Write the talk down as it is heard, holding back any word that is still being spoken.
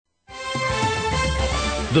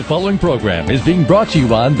The following program is being brought to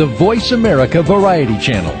you on the Voice America Variety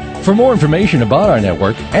Channel. For more information about our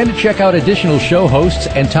network and to check out additional show hosts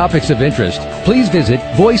and topics of interest, please visit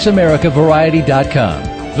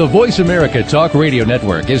voiceamericavariety.com. The Voice America Talk Radio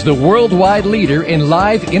Network is the worldwide leader in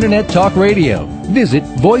live Internet talk radio. Visit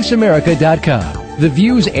voiceamerica.com. The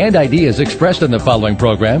views and ideas expressed on the following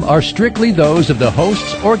program are strictly those of the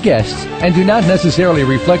hosts or guests and do not necessarily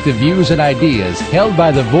reflect the views and ideas held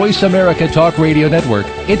by the Voice America Talk Radio Network,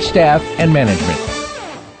 its staff, and management.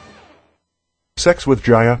 Sex with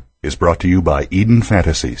Jaya is brought to you by Eden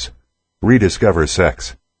Fantasies. Rediscover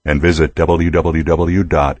sex and visit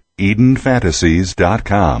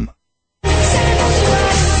www.edenfantasies.com.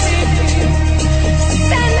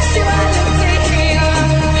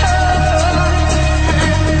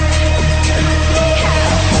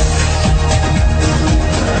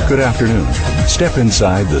 Good afternoon. Step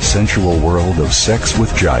inside the sensual world of Sex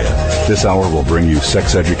with Jaya. This hour will bring you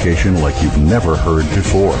sex education like you've never heard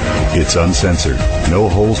before. It's uncensored, no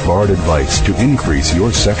holds-barred advice to increase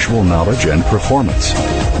your sexual knowledge and performance.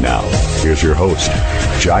 Now, here's your host,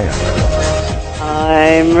 Jaya.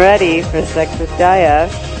 I'm ready for Sex with Jaya.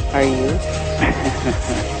 Are you?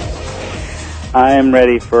 I'm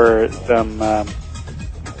ready for some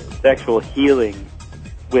sexual healing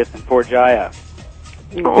with and for Jaya.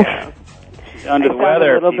 Yeah. She's under the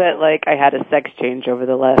weather. A little bit like I had a sex change over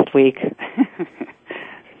the last week.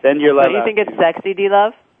 Send your love. Do you think it's sexy,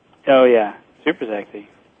 D.Love? Oh, yeah. Super sexy.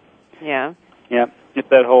 Yeah? Yep. It's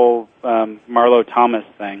that whole Marlo Thomas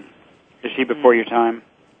thing. Is she before your time?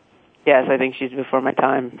 Yes, I think she's before my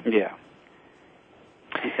time. Yeah.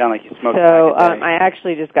 You sound like you smoked So, I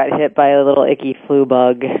actually just got hit by a little icky flu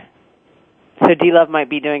bug. So D.Love might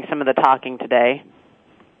be doing some of the talking today.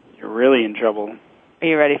 You're really in trouble. Are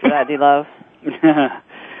you ready for that, D.Love?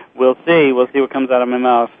 We'll see. We'll see what comes out of my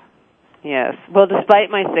mouth. Yes. Well, despite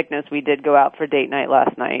my sickness, we did go out for date night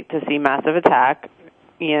last night to see Massive Attack.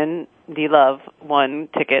 Ian, D.Love, won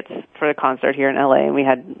tickets for the concert here in L.A., and we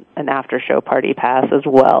had an after-show party pass as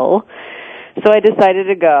well. So I decided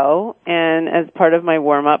to go, and as part of my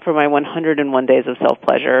warm-up for my 101 days of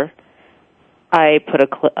self-pleasure, I put a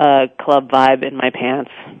club vibe in my pants.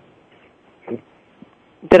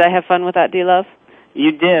 Did I have fun with that, D-Love?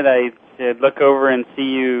 You did. I did look over and see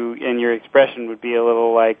you, and your expression would be a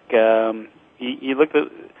little like you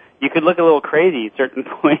could look a little crazy at certain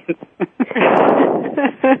points.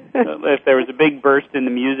 If there was a big burst in the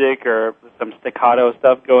music or some staccato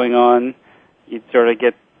stuff going on, you'd sort of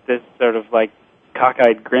get this sort of like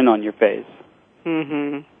cockeyed grin on your face.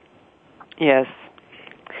 Mm-hmm. Yes.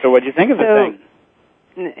 So what did you think of the thing?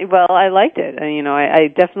 Well, I liked it. I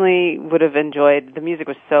definitely would have enjoyed. The music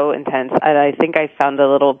was so intense. I think I found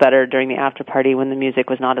a little better during the after party when the music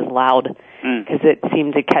was not as loud, because it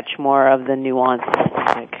seemed to catch more of the nuance of the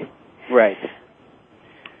music. Right.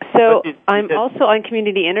 So I'm also on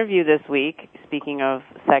Community Interview this week, speaking of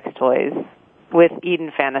sex toys, with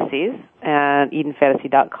Eden Fantasies and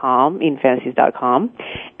edenfantasies.com.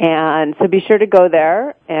 And so be sure to go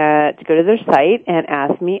there, to go to their site and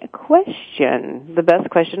ask me a question. The best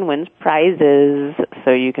question wins prizes.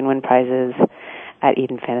 So you can win prizes at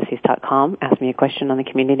edenfantasies.com. Ask me a question on the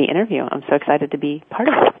Community Interview. I'm so excited to be part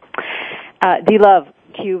of it. D-Love,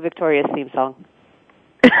 cue Victoria's theme song.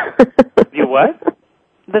 You what?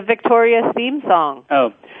 The Victoria theme song.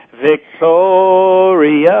 Oh,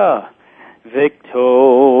 Victoria.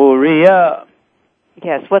 Victoria.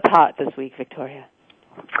 Yes, what's hot this week, Victoria?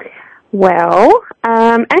 Well,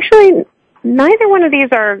 actually, neither one of these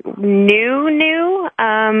are new,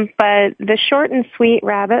 but the Short and Sweet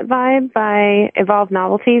Rabbit Vibe by Evolved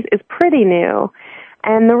Novelties is pretty new.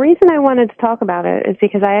 And the reason I wanted to talk about it is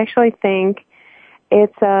because I actually think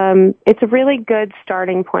it's a really good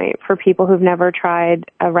starting point for people who've never tried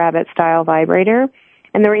a rabbit-style vibrator.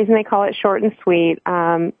 And the reason they call it Short and Sweet,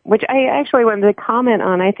 which I actually wanted to comment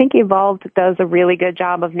on, I think Evolved does a really good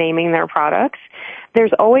job of naming their products.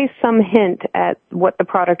 There's always some hint at what the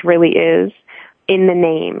product really is in the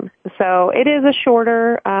name. So it is a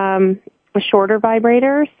shorter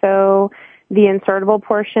vibrator. So the insertable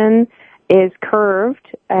portion is curved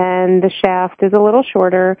and the shaft is a little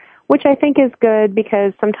shorter, which I think is good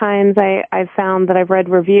because sometimes I've found that I've read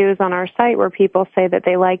reviews on our site where people say that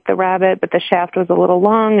they liked the rabbit, but the shaft was a little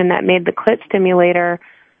long and that made the clit stimulator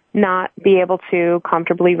not be able to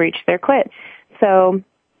comfortably reach their clit. So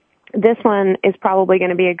this one is probably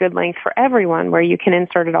going to be a good length for everyone where you can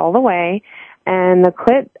insert it all the way. And the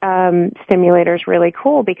clit stimulator is really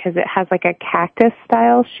cool because it has like a cactus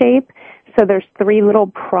style shape. So there's 3 little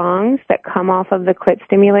prongs that come off of the clit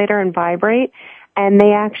stimulator and vibrate. and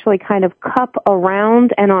they actually kind of cup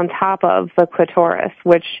around and on top of the clitoris,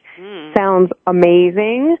 which sounds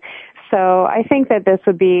amazing. So I think that this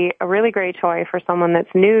would be a really great toy for someone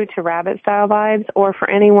that's new to rabbit-style vibes, or for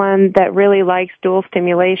anyone that really likes dual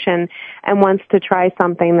stimulation and wants to try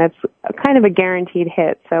something that's kind of a guaranteed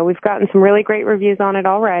hit. So we've gotten some really great reviews on it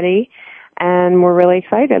already, and we're really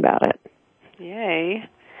excited about it. Yay.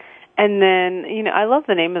 And then, I love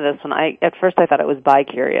the name of this one. At first I thought it was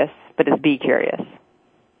Bi-Curious, but it's Be Curious.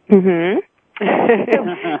 Mm-hmm.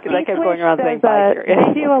 Because I kept going around saying Bi-Curious.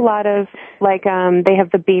 They do a lot of, they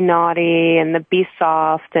have the Be Naughty and the Be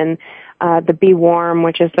Soft and the Be Warm,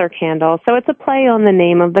 which is their candle. So it's a play on the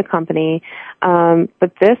name of the company.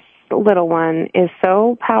 But this little one is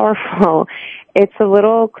so powerful. It's a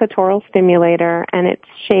little clitoral stimulator, and it's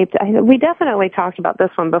shaped, we definitely talked about this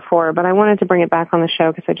one before, but I wanted to bring it back on the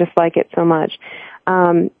show because I just like it so much.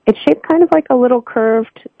 It's shaped kind of like a little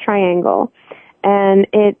curved triangle, and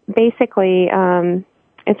it basically,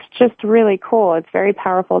 it's just really cool. It's very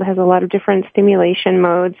powerful. It has a lot of different stimulation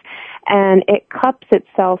modes, and it cups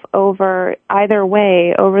itself over either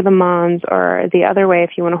way, over the mons, or the other way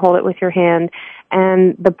if you want to hold it with your hand,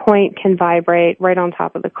 and the point can vibrate right on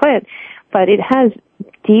top of the clit. But it has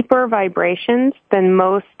deeper vibrations than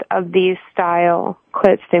most of these style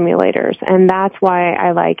clit stimulators, and that's why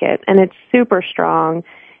I like it. And it's super strong,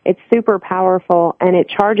 it's super powerful, and it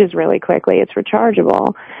charges really quickly. It's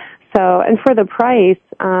rechargeable. So, and for the price,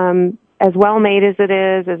 as well made as it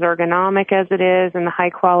is, as ergonomic as it is, and the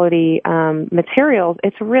high quality materials,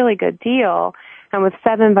 it's a really good deal. And with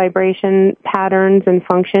 7 vibration patterns and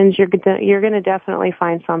functions, you're going to definitely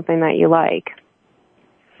find something that you like.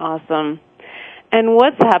 Awesome. And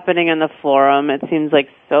what's happening in the forum? It seems like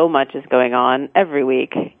so much is going on every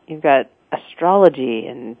week. You've got astrology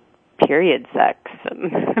and period sex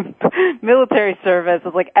and military service.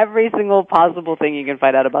 It's like every single possible thing you can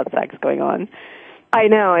find out about sex going on. I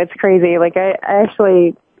know, it's crazy. I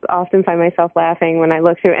actually often find myself laughing when I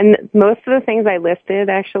look through, and most of the things I listed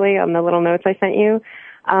actually on the little notes I sent you,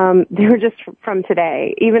 they were just from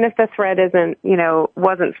today. Even if the thread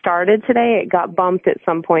wasn't started today, it got bumped at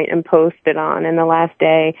some point and posted on in the last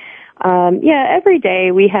day. Every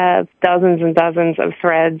day we have dozens and dozens of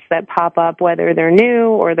threads that pop up, whether they're new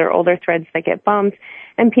or they're older threads that get bumped,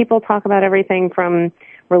 and people talk about everything from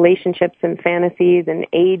relationships and fantasies and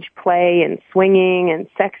age play and swinging and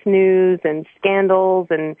sex news and scandals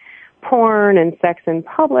and porn and sex in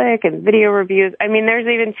public and video reviews. I mean, there's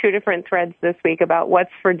even 2 different threads this week about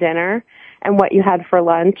what's for dinner and what you had for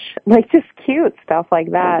lunch. Just cute stuff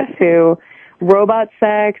like that, to robot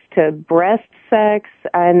sex, to breast sex.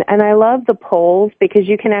 And I love the polls because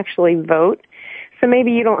you can actually vote. So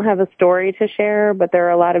maybe you don't have a story to share, but there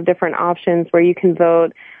are a lot of different options where you can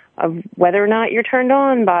vote of whether or not you're turned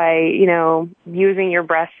on by, using your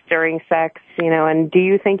breasts during sex, and do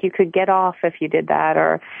you think you could get off if you did that,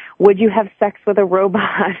 or would you have sex with a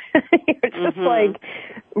robot? You're just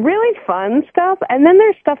really fun stuff. And then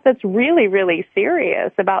there's stuff that's really, really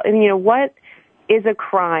serious about, what is a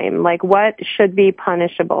crime? What should be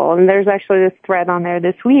punishable? And there's actually this thread on there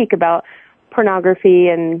this week about pornography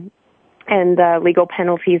and legal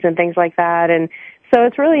penalties and things like that. And so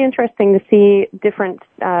it's really interesting to see different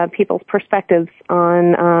people's perspectives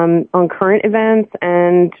on current events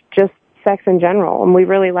and just sex in general, and we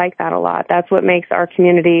really like that a lot. That's what makes our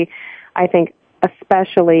community, I think,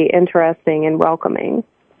 especially interesting and welcoming.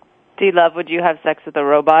 D.Love, would you have sex with a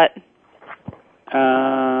robot?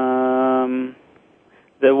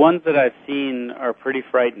 The ones that I've seen are pretty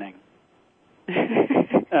frightening.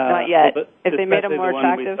 Not yet. If they made them more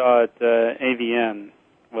attractive. The one we saw at AVN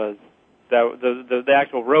was that the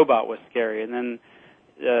actual robot was scary, and then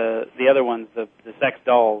the other ones, the sex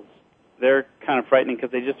dolls, they're kind of frightening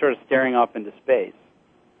because they just sort of staring off into space.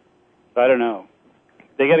 So I don't know.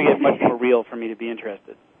 They got to get much more real for me to be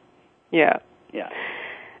interested. Yeah. Yeah.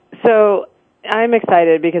 So I'm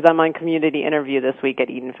excited because I'm on community interview this week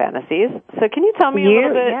at Eden Fantasies. So can you tell me a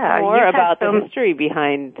little bit more about the history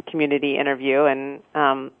behind community interview, and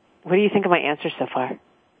what do you think of my answers so far?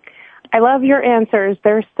 I love your answers.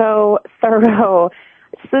 They're so thorough.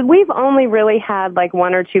 So we've only really had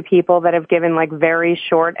 1 or 2 people that have given very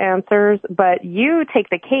short answers, but you take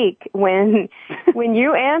the cake when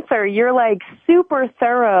you answer. You're super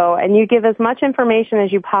thorough, and you give as much information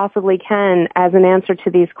as you possibly can as an answer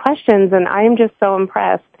to these questions, and I am just so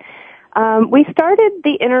impressed. We started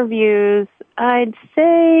the interviews, I'd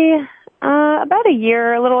say, about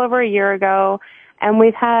a little over a year ago, and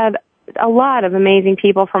we've had a lot of amazing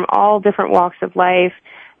people from all different walks of life.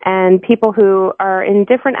 and people who are in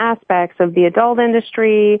different aspects of the adult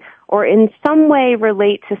industry or in some way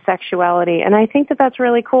relate to sexuality. And I think that that's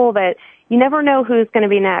really cool that you never know who's going to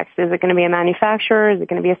be next. Is it going to be a manufacturer? Is it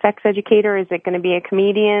going to be a sex educator? Is it going to be a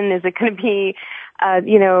comedian? Is it going to be,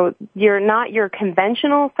 you're not your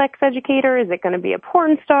conventional sex educator? Is it going to be a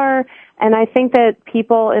porn star? And I think that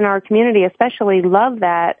people in our community especially love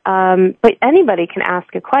that. But anybody can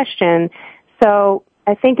ask a question. So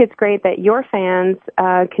I think it's great that your fans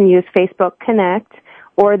can use Facebook Connect,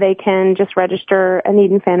 or they can just register an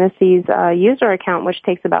Eden Fantasies user account, which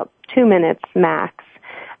takes about 2 minutes max,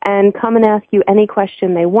 and come and ask you any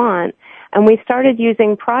question they want. And we started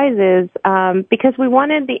using prizes because we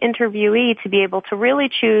wanted the interviewee to be able to really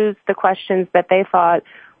choose the questions that they thought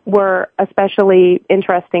were especially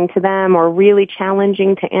interesting to them or really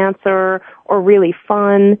challenging to answer or really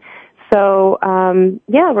fun. So,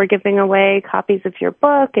 we're giving away copies of your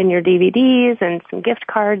book and your DVDs and some gift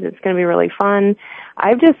cards. It's going to be really fun.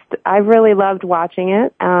 I've really loved watching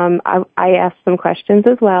it. I asked some questions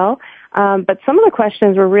as well. But some of the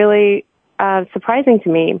questions were really, surprising to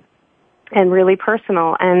me and really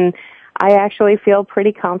personal. And I actually feel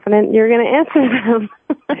pretty confident you're going to answer them.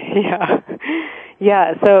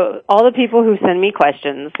 Yeah, so all the people who send me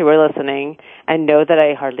questions who are listening and know that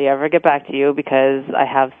I hardly ever get back to you because I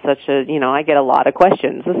have I get a lot of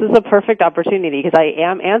questions. This is a perfect opportunity because I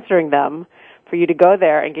am answering them for you to go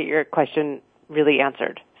there and get your question really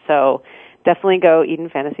answered. So definitely go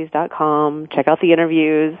EdenFantasies.com, check out the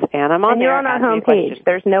interviews, and I'm on there. And you're on our homepage.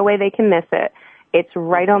 There's no way they can miss it. It's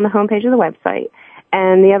right on the homepage of the website.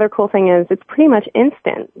 And the other cool thing is it's pretty much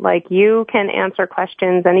instant. Like, you can answer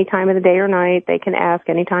questions any time of the day or night. They can ask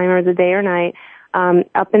any time of the day or night,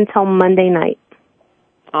 up until Monday night.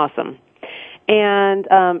 Awesome. And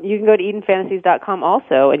you can go to EdenFantasies.com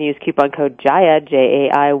also and use coupon code Jaya,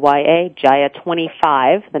 Jaiya,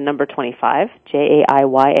 Jaya25, the number 25,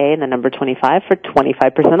 Jaiya, and the number 25 for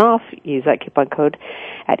 25% off. Use that coupon code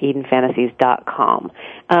at EdenFantasies.com.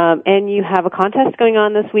 And you have a contest going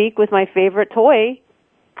on this week with my favorite toy.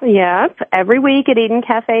 Yep. Every week at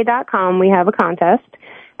EdenCafe.com we have a contest.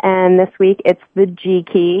 And this week it's the G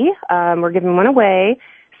Key. We're giving one away.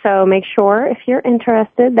 So make sure, if you're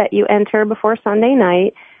interested, that you enter before Sunday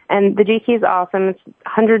night. And the G Key is awesome. It's a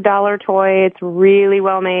 $100 toy. It's really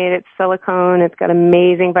well made. It's silicone. It's got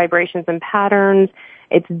amazing vibrations and patterns.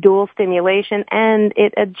 It's dual stimulation, and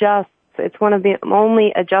it adjusts. It's one of the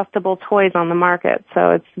only adjustable toys on the market. So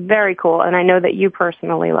it's very cool, and I know that you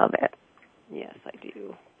personally love it. Yes, I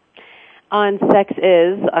do. On Sex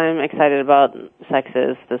Is, I'm excited about Sex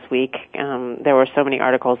Is this week. There were so many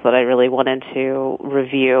articles that I really wanted to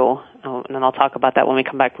review, and then I'll talk about that when we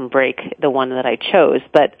come back from break, the one that I chose.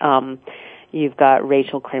 But you've got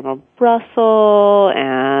Rachel Kramer-Russell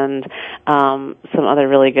and some other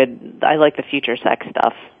really good, I like the future sex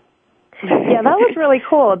stuff. Yeah, that was really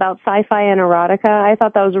cool about sci-fi and erotica. I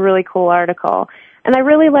thought that was a really cool article. And I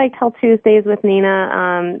really liked how Tuesdays with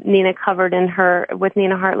Nina, Nina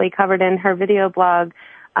Hartley covered in her video blog,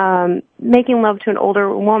 making love to an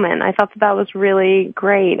older woman. I thought that was really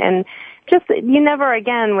great. And just, you never,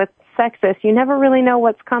 again, with Sexist, you never really know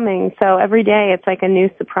what's coming. So every day it's like a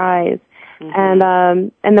new surprise. Mm-hmm.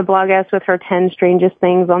 And the blog ends with her 10 strangest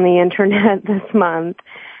things on the internet this month.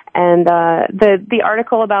 And the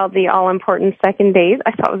article about the all-important second date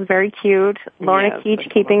I thought was very cute. Lorna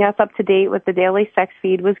Keach keeping us up to date with the daily sex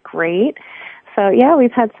feed was great. So, yeah,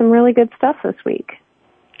 we've had some really good stuff this week.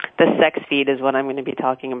 The sex feed is what I'm going to be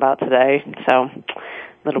talking about today. So,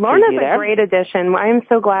 little Lorna's preview there. A great addition. I'm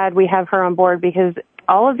so glad we have her on board because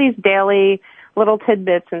all of these daily little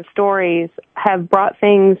tidbits and stories have brought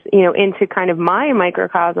things, into kind of my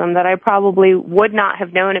microcosm that I probably would not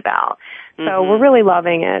have known about. So we're really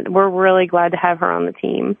loving it. We're really glad to have her on the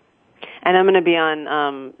team. And I'm going to be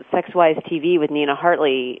on Sexwise TV with Nina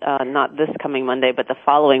Hartley, not this coming Monday, but the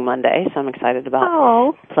following Monday. So I'm excited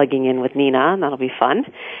about plugging in with Nina, and that'll be fun.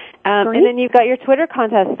 And then you've got your Twitter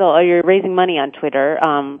contest still. You're raising money on Twitter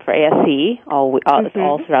for ASC all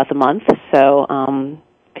throughout the month. So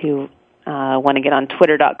if you want to get on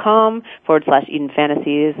twitter.com/Eden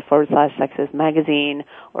Fantasies /Sexist Magazine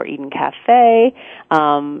or Eden Cafe.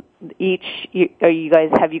 Have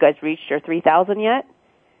you guys reached your 3,000 yet?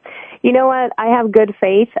 You know what? I have good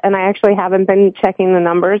faith, and I actually haven't been checking the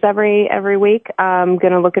numbers every week. I'm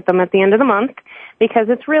going to look at them at the end of the month because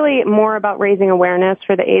it's really more about raising awareness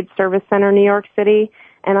for the AIDS Service Center, New York City.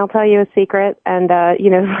 And I'll tell you a secret, and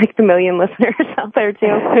like the million listeners out there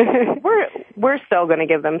too, we're still going to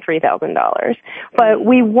give them $3,000, but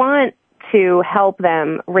we want to help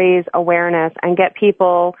them raise awareness and get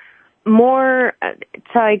people more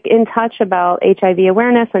in touch about HIV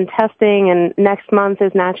awareness and testing, and next month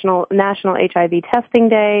is National HIV Testing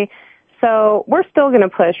Day. So we're still going to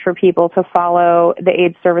push for people to follow the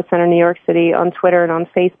AIDS Service Center New York City on Twitter and on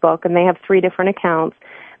Facebook, and they have 3 different accounts,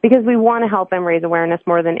 because we want to help them raise awareness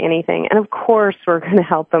more than anything. And of course we're going to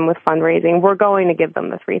help them with fundraising. We're going to give them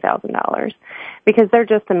the $3,000 because they're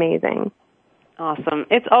just amazing. Awesome.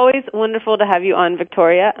 It's always wonderful to have you on,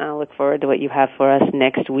 Victoria. I look forward to what you have for us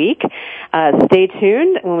next week. Stay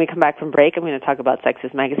tuned. When we come back from break, I'm going to talk about Sex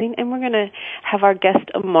is Magazine, and we're going to have our guest,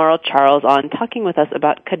 Amara Charles, on talking with us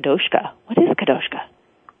about Quodoushka. What is Quodoushka?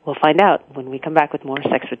 We'll find out when we come back with more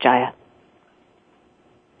Sex with Jaya.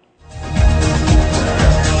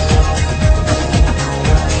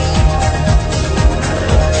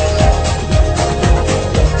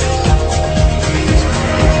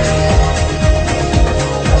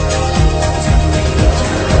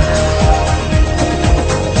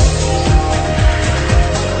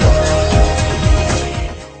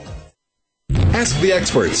 Ask the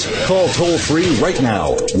experts. Call toll-free right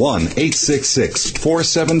now,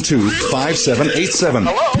 1-866-472-5787.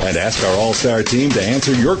 And ask our All-Star team to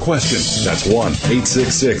answer your question. That's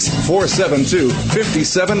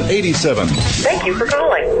 1-866-472-5787. Thank you for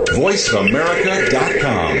calling.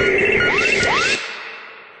 VoiceAmerica.com.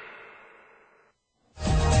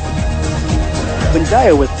 When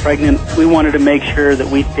Jaya was pregnant, we wanted to make sure that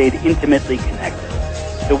we stayed intimately connected.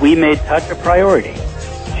 So we made touch a priority.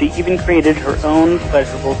 She even created her own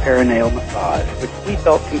pleasurable perineal massage, which we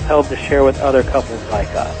felt compelled to share with other couples like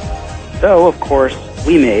us. So, of course,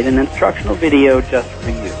 we made an instructional video just for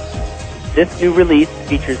you. This new release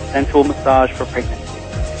features sensual massage for pregnancy,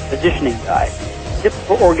 positioning guide, tips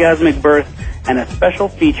for orgasmic birth, and a special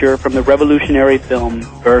feature from the revolutionary film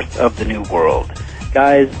Birth of the New World.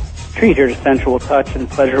 Guys, treat her to sensual touch and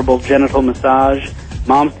pleasurable genital massage.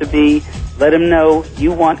 Moms-to-be, let them know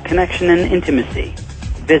you want connection and intimacy.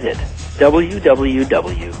 Visit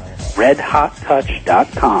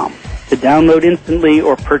www.redhottouch.com to download instantly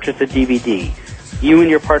or purchase a DVD. You and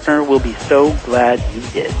your partner will be so glad you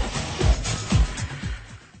did.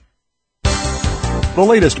 The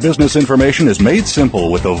latest business information is made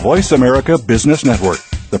simple with the Voice America Business Network.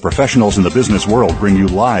 The professionals in the business world bring you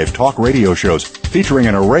live talk radio shows featuring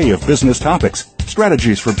an array of business topics,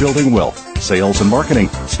 strategies for building wealth, sales and marketing,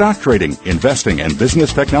 stock trading, investing, and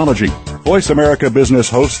business technology. Voice America Business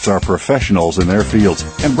hosts are professionals in their fields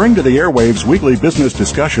and bring to the airwaves weekly business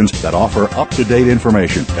discussions that offer up-to-date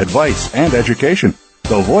information, advice, and education.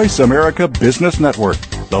 The Voice America Business Network,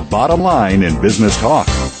 the bottom line in business talk.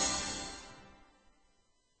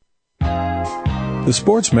 The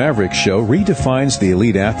Sports Maverick Show redefines the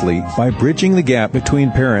elite athlete by bridging the gap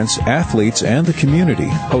between parents, athletes, and the community.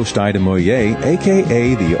 Host Ida Moyer,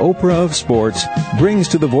 a.k.a. the Oprah of Sports, brings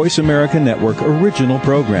to the Voice America Network original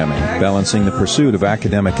programming, balancing the pursuit of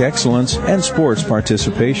academic excellence and sports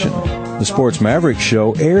participation. The Sports Maverick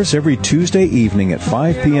Show airs every Tuesday evening at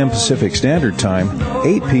 5 p.m. Pacific Standard Time,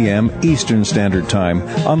 8 p.m. Eastern Standard Time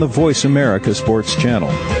on the Voice America Sports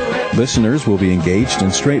Channel. Listeners will be engaged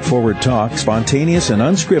in straightforward talk, spontaneous and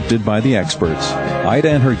unscripted by the experts. Ida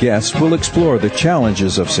and her guests will explore the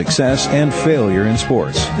challenges of success and failure in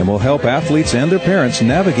sports and will help athletes and their parents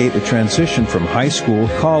navigate the transition from high school,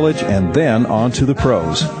 college, and then on to the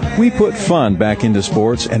pros. We put fun back into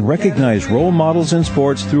sports and recognize role models in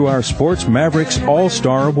sports through our Sports Mavericks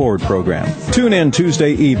All-Star Award program. Tune in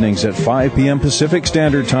Tuesday evenings at 5 p.m. Pacific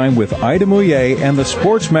Standard Time with Ida Moyer and the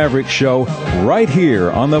Sports Mavericks Show right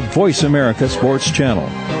here on the Voice America Sports Channel.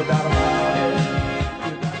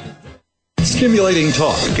 Stimulating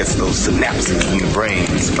talk. It gets those synapses in the brain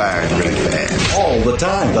firing really fast. All the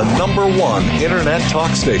time. The #1 Internet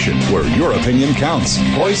talk station where your opinion counts.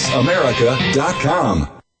 VoiceAmerica.com.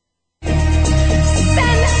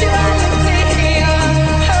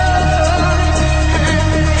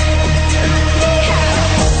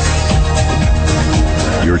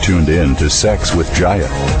 You're tuned in to Sex with Jaya.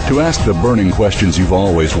 To ask the burning questions you've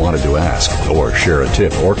always wanted to ask, or share a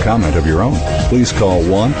tip or comment of your own, please call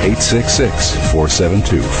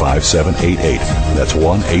 1-866-472-5788. That's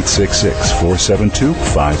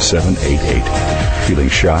 1-866-472-5788. Feeling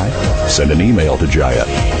shy? Send an email to Jaya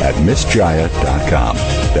at MissJaya.com.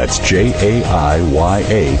 That's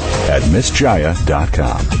JAIYA at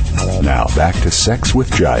MissJaya.com. Now back to Sex with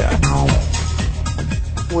Jaya.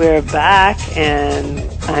 We're back, and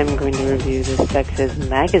I'm going to review the Sex is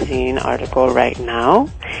Magazine article right now.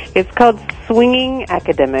 It's called Swinging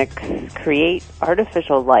Academics Create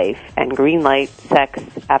Artificial Life and Greenlight Sex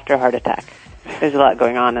After Heart Attack. There's a lot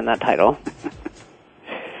going on in that title.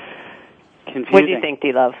 Confusing. What do you think,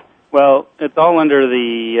 D.Love? Well, it's all under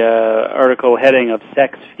the article heading of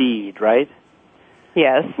sex feed, right?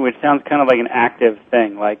 Yes. Which sounds kind of like an active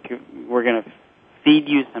thing, like we're going to feed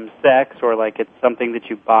you some sex, or like it's something that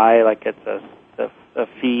you buy, like it's a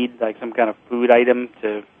feed, like some kind of food item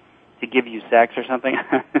to give you sex or something.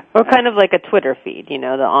 Or kind of like a Twitter feed, the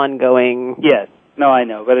ongoing Yes. No, I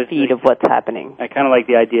know, but it's feed of what's happening. I kind of like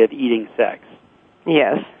the idea of eating sex.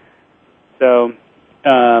 Yes. So,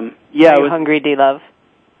 Are you hungry, D.Love?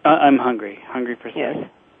 I'm hungry for sex. Yes.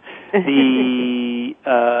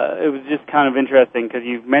 It was just kind of interesting because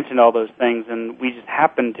you've mentioned all those things, and we just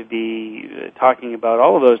happened to be talking about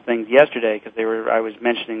all of those things yesterday because I was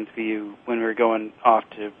mentioning to you when we were going off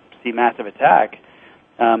to see Massive Attack.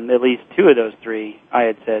 At least two of those three, I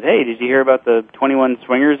had said, "Hey, did you hear about the 21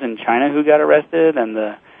 swingers in China who got arrested, and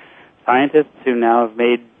the scientists who now have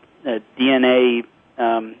made a DNA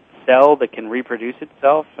cell that can reproduce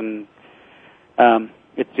itself?" And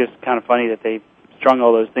it's just kind of funny that they strung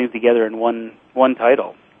all those things together in one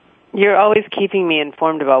title. You're always keeping me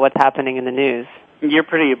informed about what's happening in the news. You're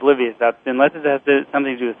pretty oblivious, unless it has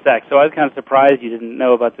something to do with sex. So I was kind of surprised you didn't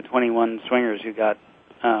know about the 21 swingers who got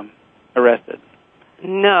arrested.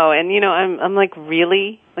 No, and I'm like,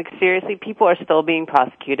 really? Like, seriously? People are still being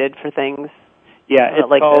prosecuted for things? Yeah, it's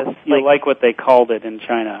like called, this. you like what they called it in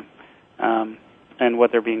China. And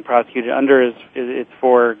what they're being prosecuted under is it's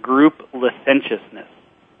for group licentiousness.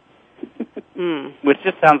 Which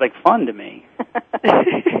just sounds like fun to me.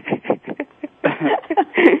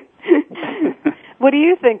 What do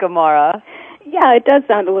you think, Amara? Yeah, it does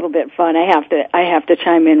sound a little bit fun. I have to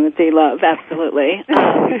chime in with D.Love, absolutely.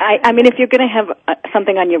 I mean, if you're going to have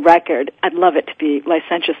something on your record, I'd love it to be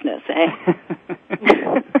licentiousness, eh?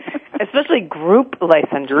 Especially group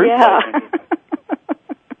licentiousness. Yeah.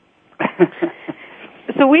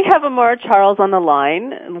 So we have Amara Charles on the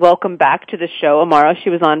line. Welcome back to the show, Amara. She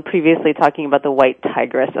was on previously talking about the white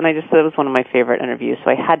tigress, and I just said it was one of my favorite interviews,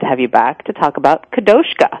 so I had to have you back to talk about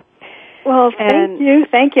Quodoushka. Well,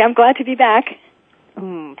 thank you. I'm glad to be back.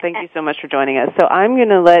 Thank you so much for joining us. So I'm going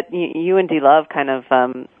to let you and D.Love kind of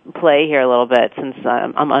play here a little bit since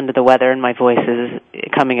I'm under the weather and my voice is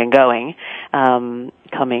coming and going.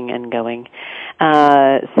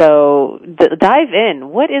 So dive in.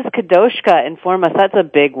 What is Quodoushka? Inform us. That's a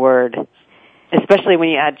big word, especially when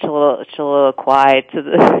you add Shamanic to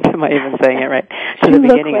am I even saying it right? To the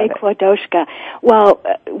beginning of it. Quodoushka. Well,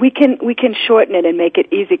 we can shorten it and make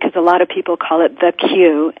it easy because a lot of people call it the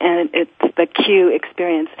Q, and it's the Q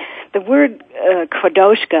experience. The word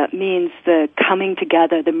Quodoushka means the coming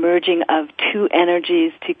together, the merging of two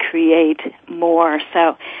energies to create more.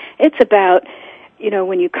 So it's about,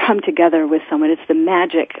 when you come together with someone, it's the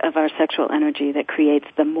magic of our sexual energy that creates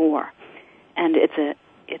the more. And it's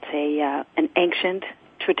an ancient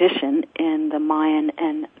tradition in the Mayan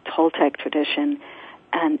and Toltec tradition,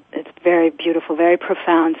 and it's very beautiful, very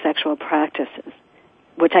profound sexual practices,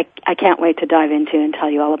 which I can't wait to dive into and tell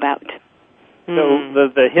you all about.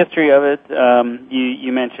 So the history of it,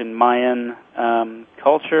 you mentioned Mayan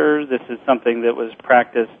culture. This is something that was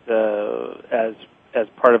practiced as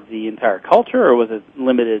part of the entire culture, or was it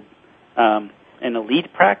limited an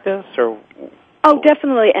elite practice? Or Oh,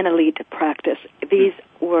 definitely an elite practice. These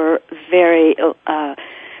were very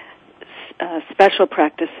special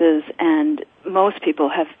practices, and most people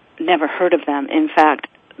have never heard of them. In fact,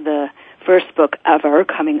 the first book ever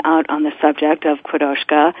coming out on the subject of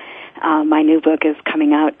Quodoushka, my new book is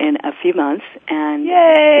coming out in a few months. And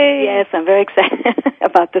yay! Yes, I'm very excited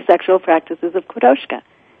about the sexual practices of Quodoushka.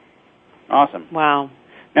 Awesome. Wow.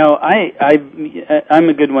 Now, I'm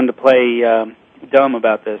a good one to play dumb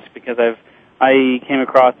about this because I came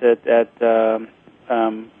across it at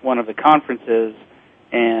one of the conferences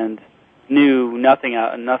and knew nothing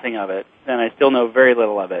of it, and I still know very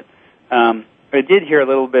little of it. I did hear a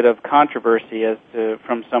little bit of controversy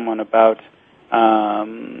from someone about,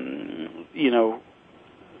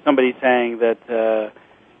 somebody saying that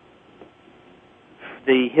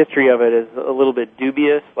the history of it is a little bit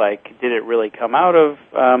dubious. Like, did it really come out of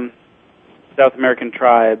South American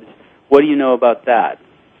tribes? What do you know about that?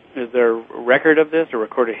 Is there a record of this, a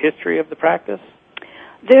recorded history of the practice?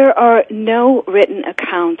 There are no written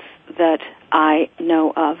accounts that I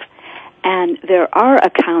know of, and there are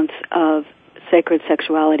accounts of sacred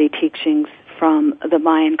sexuality teachings from the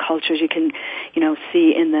Mayan cultures. You can,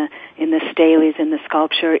 see in the steles, in the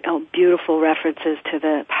sculpture, beautiful references to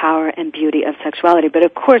the power and beauty of sexuality. But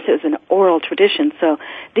of course, it was an oral tradition, so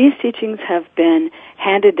these teachings have been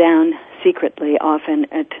handed down secretly, often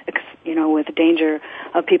with danger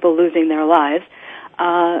of people losing their lives.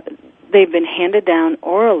 They've been handed down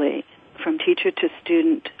orally from teacher to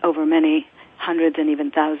student over many hundreds and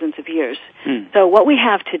even thousands of years. So what we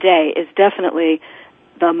have today is definitely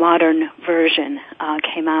the modern version,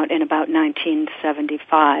 came out in about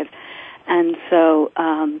 1975. And so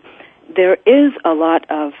there is a lot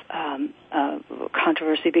of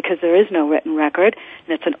controversy because there is no written record,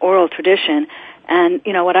 and it's an oral tradition. And,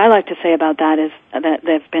 you know, what I like to say about that is that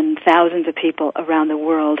there have been thousands of people around the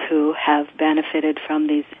world who have benefited from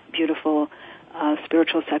these beautiful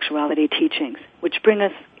spiritual sexuality teachings, which bring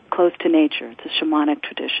us close to nature. It's a shamanic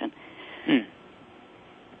tradition.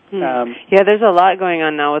 Yeah, there's a lot going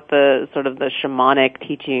on now with the sort of the shamanic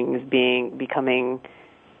teachings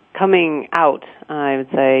coming out, I would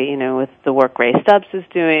say, you know, with the work Ray Stubbs is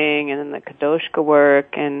doing and then the Quodoushka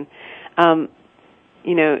work and,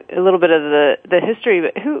 you know, a little bit of the history.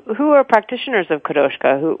 But who are practitioners of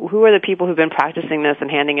Quodoushka? Who are the people who've been practicing this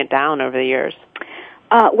and handing it down over the years?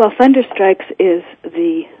 Well, Thunderstrikes is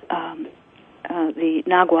the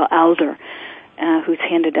Nagual elder who's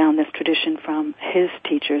handed down this tradition from his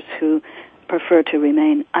teachers who prefer to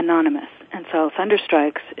remain anonymous. And so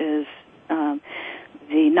Thunderstrikes is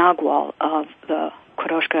the Nagual of the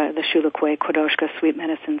Quodoushka, the Shulakwe, Quodoushka, Sweet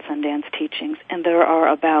Medicine, Sundance teachings. And there are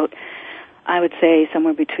about, I would say,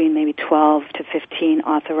 somewhere between maybe 12 to 15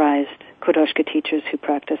 authorized Quodoushka teachers who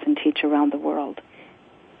practice and teach around the world.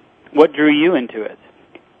 What drew you into it?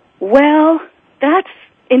 Well, that's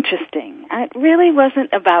interesting. It really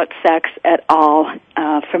wasn't about sex at all.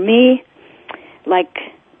 For me, like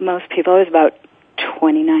most people, I was about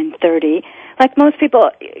 29, 30. Like most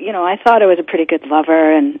people, you know, I thought I was a pretty good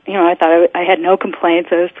lover, and, you know, I thought I had no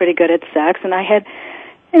complaints. I was pretty good at sex, and I had,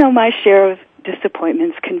 you know, my share of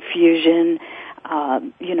disappointments, confusion,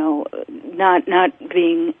 you know, not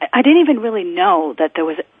being, I didn't even really know that there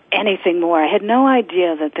was anything more. I had no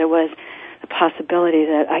idea that there was the possibility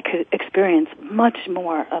that I could experience much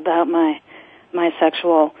more about my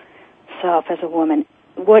sexual self as a woman.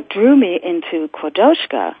 What drew me into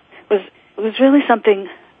Quodoushka was really something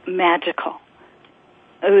magical.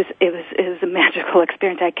 It was a magical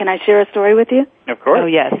experience. Can I share a story with you? Of course. Oh,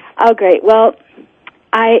 yes. Oh, great. Well,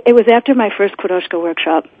 it was after my first Quodoushka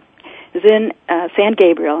workshop. It was in San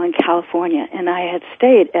Gabriel in California, and I had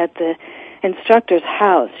stayed at the instructor's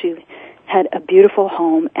house. She had a beautiful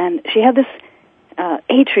home, and she had this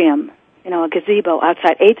atrium, you know, a gazebo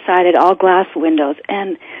outside, 8-sided, all glass windows,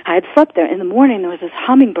 and I had slept there. In the morning, there was this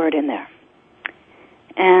hummingbird in there,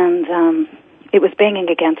 and it was banging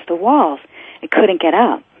against the walls. It couldn't get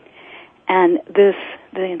out. And the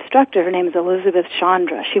instructor, her name is Elizabeth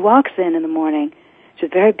Chandra, she walks in the morning.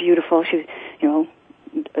 She's very beautiful. She's, you know,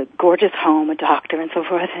 a gorgeous home, a doctor, and so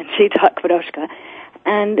forth, and she taught Quodoushka.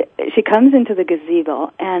 And she comes into the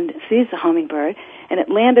gazebo and sees the hummingbird, and it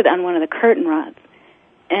landed on one of the curtain rods.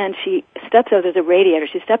 And she steps over, there's a radiator.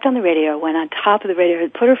 She stepped on the radiator, went on top of the radiator,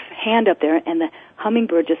 put her hand up there, and the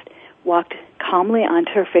hummingbird just walked calmly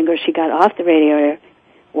onto her finger. She got off the radiator,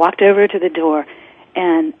 walked over to the door,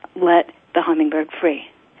 and let the hummingbird free.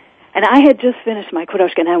 And I had just finished my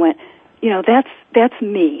Quodoushka, and I went, you know, that's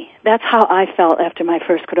me. That's how I felt after my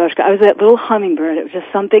first Quodoushka. I was that little hummingbird. It was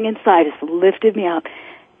just something inside just lifted me up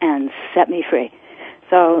and set me free.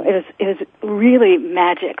 So it was really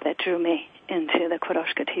magic that drew me into the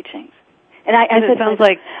Quodoushka teachings. And I said, sounds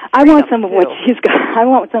like I want some of what she's got. I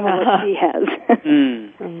want some of what she has.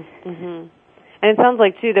 Mm-hmm. And it sounds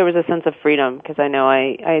like, too, there was a sense of freedom, because I know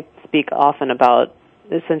I speak often about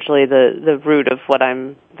essentially the root of what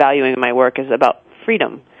I'm valuing in my work is about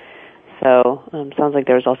freedom. So sounds like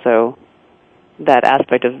there was also that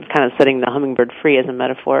aspect of kind of setting the hummingbird free as a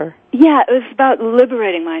metaphor. Yeah, it was about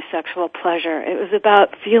liberating my sexual pleasure. It was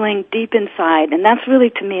about feeling deep inside, and that's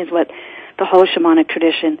really, to me, is what the whole shamanic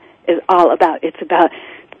tradition is all about. It's about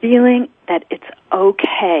feeling that it's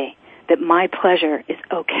okay, that my pleasure is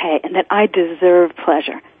okay, and that I deserve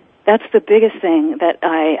pleasure. That's the biggest thing that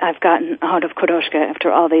I've gotten out of Quodoushka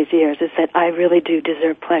after all these years, is that I really do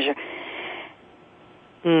deserve pleasure.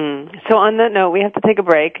 So on that note, we have to take a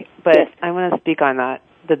break, but yes. I want to speak on that,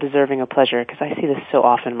 the deserving of pleasure, because I see this so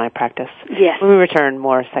often in my practice. Yes. When we return,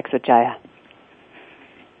 more Sex with Jaya.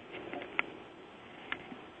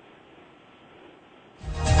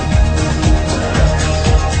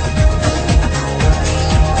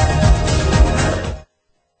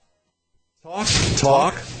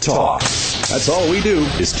 Talk. That's all we do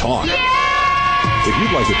is talk. If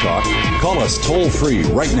you'd like to talk, call us toll-free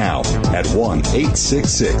right now at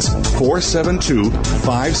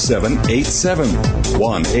 1-866-472-5787.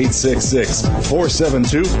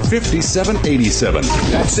 1-866-472-5787.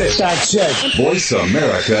 That's it.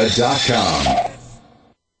 VoiceAmerica.com.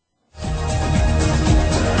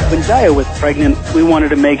 When Jaya was pregnant, we wanted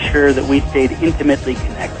to make sure that we stayed intimately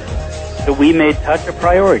connected. So we made touch a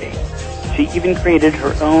priority. She even created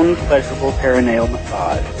her own pleasurable perineal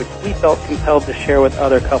massage, which we felt compelled to share with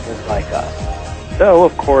other couples like us. So,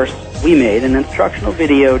 of course, we made an instructional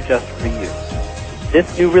video just for you.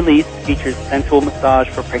 This new release features sensual massage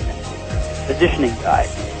for pregnancy, positioning guide,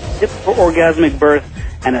 tips for orgasmic birth,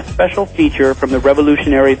 and a special feature from the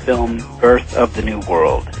revolutionary film Birth of the New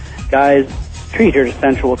World. Guys, treat her to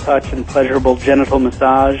sensual touch and pleasurable genital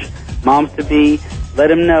massage. Moms-to-be, let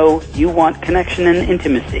them know you want connection and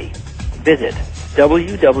intimacy. Visit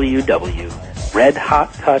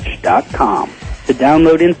www.redhottouch.com to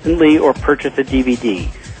download instantly or purchase a DVD.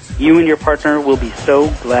 You and your partner will be so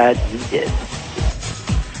glad you did.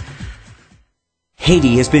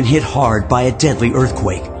 Haiti has been hit hard by a deadly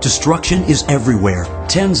earthquake. Destruction is everywhere.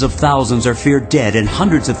 Tens of thousands are feared dead and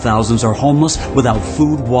hundreds of thousands are homeless without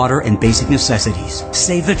food, water, and basic necessities.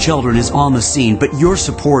 Save the Children is on the scene, but your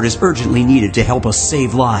support is urgently needed to help us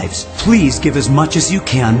save lives. Please give as much as you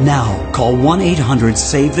can now. Call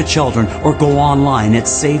 1-800-SAVE-THE-CHILDREN or go online at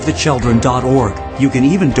SaveTheChildren.org. You can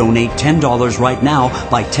even donate $10 right now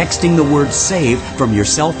by texting the word SAVE from your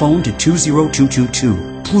cell phone to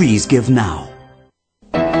 20222. Please give now.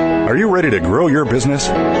 Are you ready to grow your business?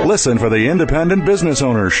 Listen for the Independent Business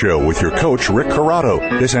Owners Show with your coach, Rick Corrado.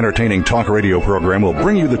 This entertaining talk radio program will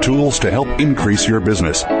bring you the tools to help increase your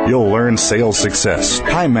business. You'll learn sales success,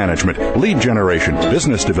 time management, lead generation,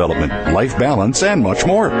 business development, life balance, and much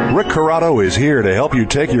more. Rick Corrado is here to help you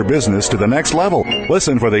take your business to the next level.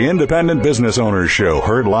 Listen for the Independent Business Owners Show,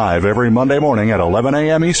 heard live every Monday morning at 11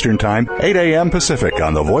 a.m. Eastern Time, 8 a.m. Pacific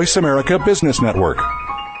on the Voice America Business Network.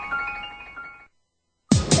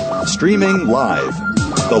 Streaming live,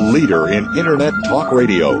 the leader in Internet Talk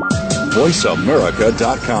Radio,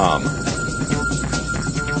 VoiceAmerica.com.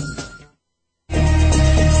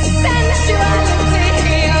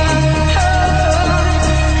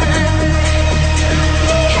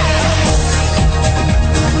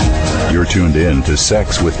 You're tuned in to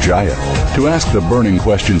Sex with Jaya. To ask the burning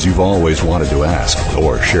questions you've always wanted to ask,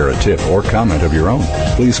 or share a tip or comment of your own,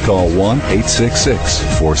 please call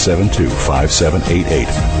 1-866-472-5788.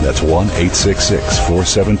 That's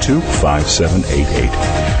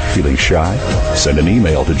 1-866-472-5788. Feeling shy? Send an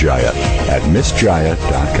email to Jaya at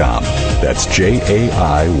MissJaya.com. That's Jaya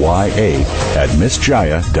at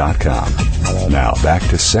MissJaya.com. Now back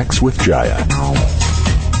to Sex with Jaya.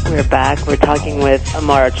 We're back. We're talking with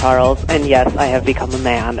Amara Charles, and yes, I have become a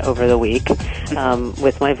man over the week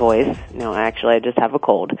with my voice. No, actually, I just have a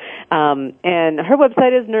cold. And her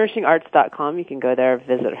website is nourishingarts.com. You can go there,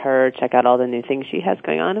 visit her, check out all the new things she has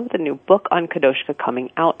going on with a new book on Quodoushka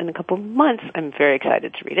coming out in a couple of months. I'm very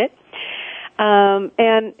excited to read it.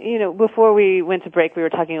 And, you know, before we went to break, we were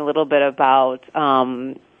talking a little bit about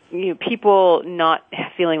people not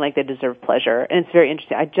feeling like they deserve pleasure. And it's very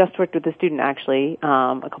interesting. I just worked with a student actually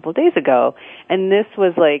a couple of days ago, and this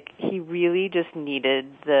was like he really just needed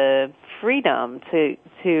the freedom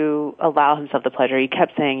to allow himself the pleasure. He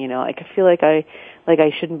kept saying, you know, I feel like I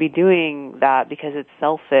shouldn't be doing that because it's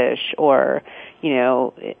selfish, or, you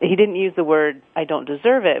know, he didn't use the word I don't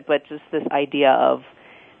deserve it, but just this idea of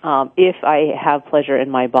if I have pleasure in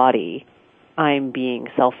my body, I'm being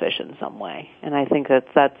selfish in some way. And I think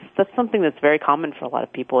that's something that's very common for a lot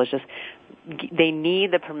of people. Is just they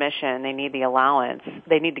need the permission, they need the allowance,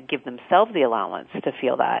 they need to give themselves the allowance to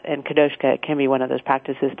feel that. And Quodoushka can be one of those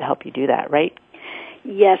practices to help you do that, right?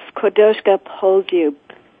 Yes, Quodoushka pulls you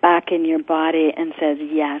back in your body and says,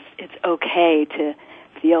 yes, it's okay to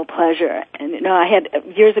feel pleasure. And, you know,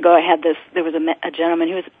 years ago there was a gentleman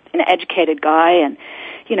who was an educated guy, and,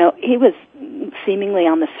 you know, he was seemingly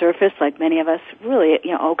on the surface, like many of us, really,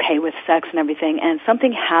 you know, okay with sex and everything, and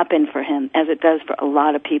something happened for him, as it does for a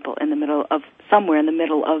lot of people somewhere in the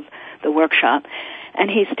middle of the workshop.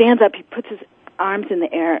 And he stands up, he puts his arms in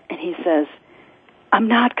the air, and he says, I'm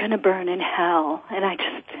not going to burn in hell. And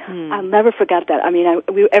I'll never forget that. I mean,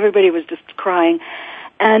 everybody was just crying.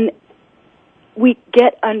 And we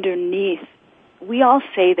get underneath. We all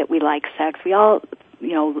say that we like sex. We all,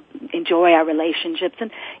 you know, enjoy our relationships. And,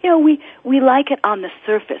 you know, we like it on the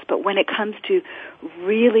surface. But when it comes to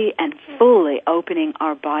really and fully opening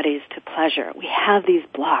our bodies to pleasure, we have these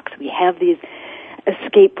blocks. We have these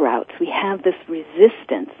escape routes. We have this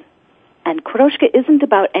resistance. And Quodoushka isn't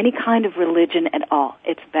about any kind of religion at all.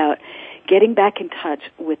 It's about getting back in touch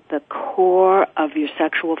with the core of your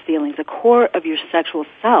sexual feelings, the core of your sexual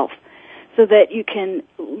self, so that you can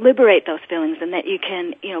liberate those feelings and that you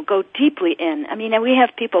can, you know, go deeply in. I mean, and we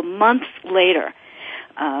have people months later,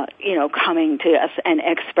 you know, coming to us and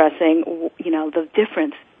expressing, you know, the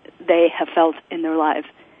difference they have felt in their lives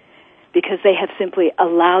because they have simply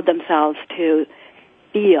allowed themselves to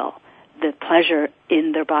feel the pleasure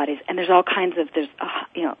in their bodies. And there's all kinds of,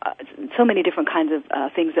 so many different kinds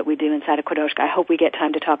of things that we do inside of Quodoushka. I hope we get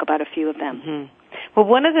time to talk about a few of them. Mm-hmm. Well,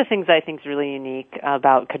 one of the things I think is really unique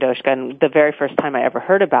about Quodoushka, and the very first time I ever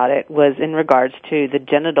heard about it, was in regards to the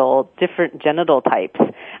different genital types.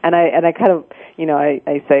 And I kind of,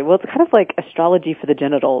 I say, well, it's kind of like astrology for the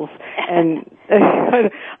genitals. And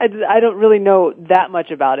I don't really know that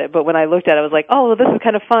much about it, but when I looked at it, I was like, oh, well, this is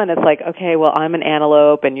kind of fun. It's like, okay, well, I'm an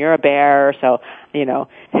antelope and you're a bear, so,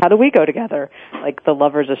 how do we go together? Like the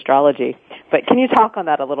lover's astrology. But can you talk on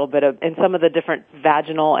that a little bit in some of the different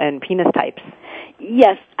vaginal and penis types?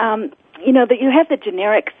 Yes. That you have the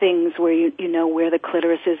generic things where you know where the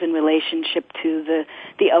clitoris is in relationship to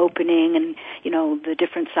the opening, and the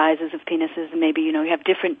different sizes of penises, and maybe you have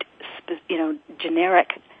different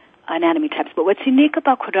generic anatomy types. But what's unique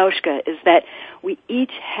about Quodoushka is that we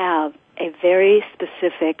each have a very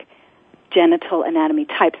specific genital anatomy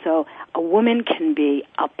type. So a woman can be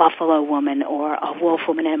a buffalo woman or a wolf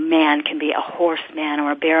woman, and a man can be a horse man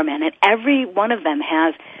or a bear man, and every one of them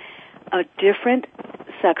has a different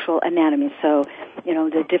sexual anatomy. So,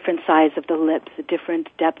 the different size of the lips, the different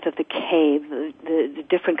depth of the cave, the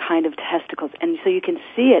different kind of testicles. And so you can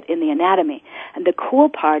see it in the anatomy. And the cool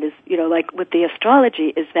part is, like with the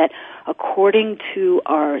astrology, is that according to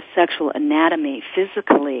our sexual anatomy,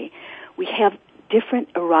 physically, we have different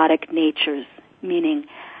erotic natures, meaning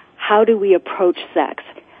how do we approach sex?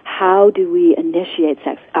 How do we initiate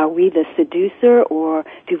sex? Are we the seducer, or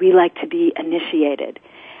do we like to be initiated?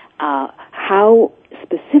 How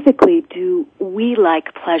specifically do we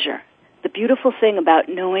like pleasure? The beautiful thing about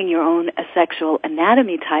knowing your own sexual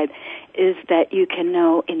anatomy type is that you can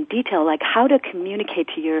know in detail, like how to communicate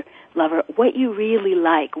to your lover what you really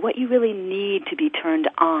like, what you really need to be turned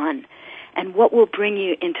on, and what will bring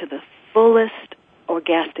you into the fullest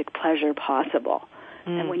orgastic pleasure possible.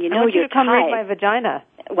 And when you know your type... I want you to come read my vagina.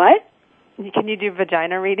 What? Can you do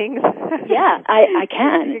vagina readings? Yeah, I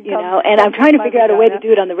can, and I'm trying to figure out a way to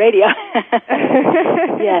do it on the radio.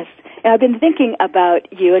 Yes. And I've been thinking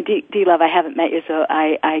about you, and D.Love, I haven't met you, so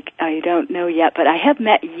I don't know yet, but I have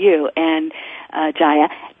met you and Jaya,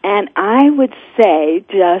 and I would say,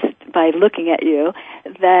 just by looking at you,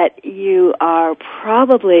 that you are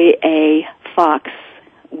probably a fox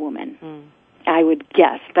woman. I would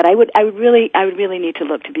guess, but I would really need to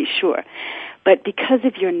look to be sure. But because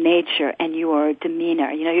of your nature and your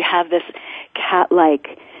demeanor, you have this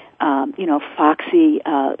cat-like, foxy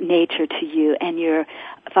nature to you, and your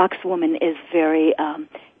fox woman is very,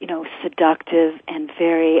 seductive and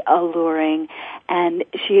very alluring, and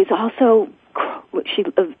she is also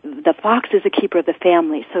the fox is a keeper of the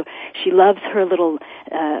family, so she loves her little,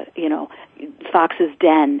 fox's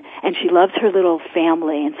den, and she loves her little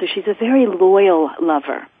family, and so she's a very loyal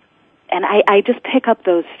lover. And I just pick up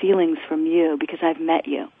those feelings from you because I've met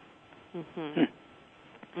you.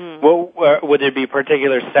 Mm-hmm. Well, would there be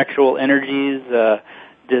particular sexual energies,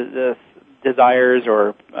 desires,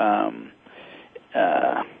 or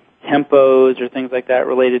tempos, or things like that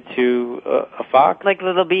related to a fox? Like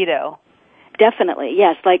the libido. Definitely,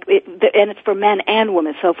 yes. And it's for men and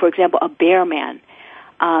women. So, for example, a bear man.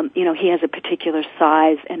 He has a particular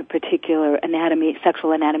size and a particular anatomy,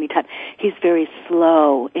 sexual anatomy type. He's very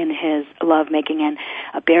slow in his lovemaking, and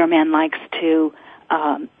a bear man likes to,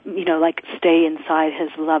 stay inside his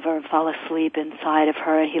lover, fall asleep inside of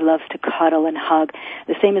her. He loves to cuddle and hug.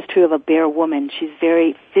 The same is true of a bear woman. She's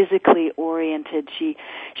very physically oriented. She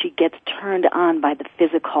gets turned on by the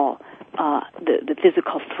physical, the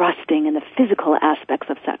physical thrusting and the physical aspects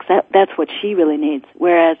of sex. That's what she really needs.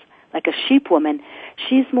 Whereas, like a sheep woman,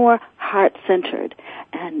 she's more heart-centered,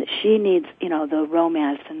 and she needs, the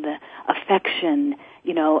romance and the affection,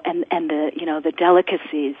 and the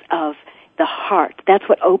delicacies of the heart. That's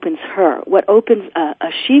what opens her. What opens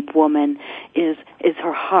a sheep woman is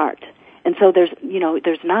her heart. And so there's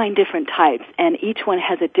 9 different types, and each one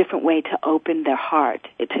has a different way to open their heart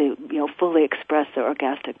to, fully express their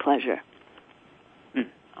orgastic pleasure.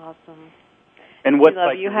 Awesome. And what's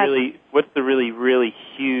the really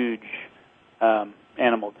huge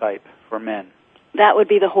animal type for men? That would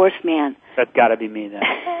be the horseman. That's got to be me then.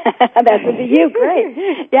 That would be you.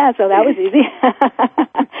 Great. Yeah, so that was easy.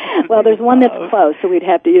 Well, there's one that's close, so we'd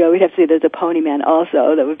have to see there's a pony man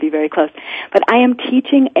also that would be very close. But I am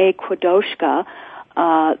teaching a Quodoushka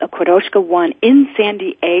 1 in San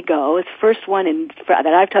Diego. It's the first one that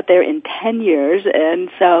I've taught there in 10 years, and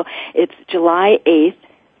so it's July 8th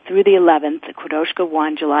through the 11th, Quodoushka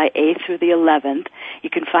 1, July 8th through the 11th. You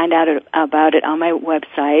can find out about it on my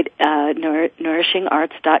website,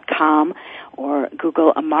 nourishingarts.com, or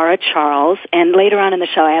Google Amara Charles. And later on in the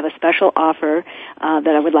show, I have a special offer that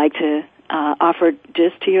I would like to offer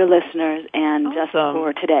just to your listeners and just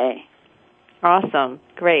for today. Awesome.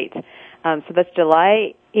 Great. So that's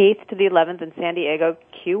July 8th to the 11th in San Diego,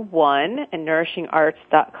 Q1, and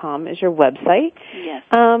nourishingarts.com is your website. Yes.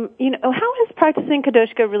 How has practicing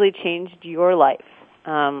Quodoushka really changed your life?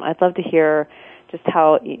 I'd love to hear just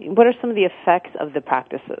what are some of the effects of the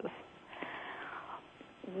practices?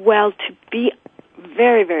 Well, to be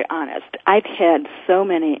very, very honest, I've had so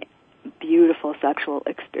many beautiful sexual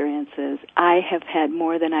experiences. I have had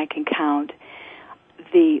more than I can count.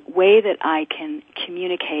 The way that I can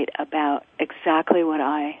communicate about exactly what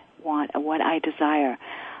I want and what I desire,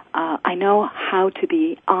 I know how to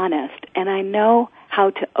be honest, and I know how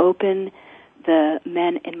to open the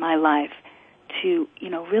men in my life to,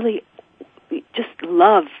 really just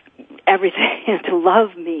love everything, to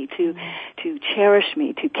love me, to cherish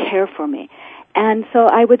me, to care for me. And so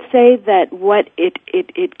I would say that what it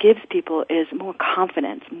gives people is more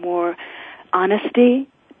confidence, more honesty,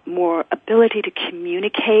 more ability to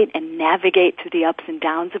communicate and navigate through the ups and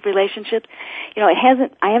downs of relationships. I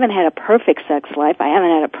haven't had a perfect sex life. I haven't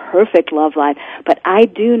had a perfect love life, but I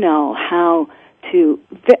do know how to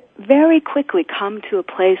very quickly come to a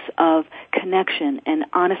place of connection and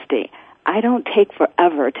honesty. I don't take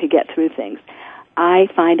forever to get through things. I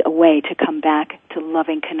find a way to come back to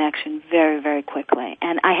loving connection very, very quickly.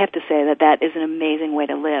 And I have to say that is an amazing way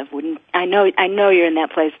to live. I know you're in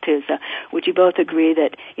that place too, so would you both agree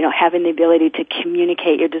that, having the ability to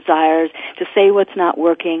communicate your desires, to say what's not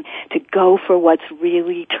working, to go for what's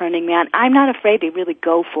really turning me on? I'm not afraid to really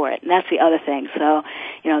go for it, and that's the other thing. So,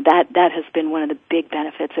 that has been one of the big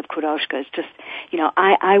benefits of Quodoushka. Is just,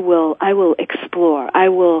 I will explore. I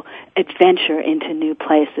will adventure into new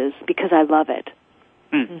places because I love it.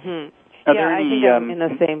 Mm-hmm. I think I'm in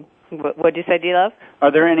the same. What did you say, D.Love?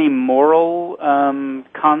 Are there any moral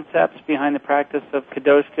concepts behind the practice of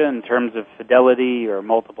Quodoushka in terms of fidelity or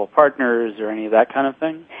multiple partners or any of that kind of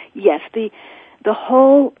thing? Yes, the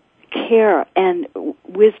whole care and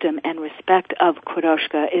wisdom and respect of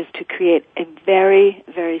Quodoushka is to create a very,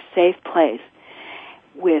 very safe place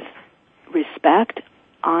with respect,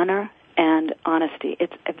 honor, and honesty.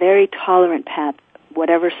 It's a very tolerant path.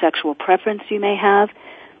 Whatever sexual preference you may have,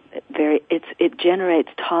 it generates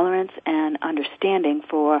tolerance and understanding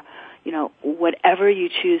for, whatever you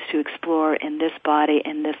choose to explore in this body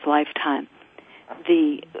in this lifetime.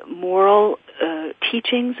 The moral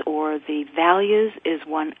teachings or the values is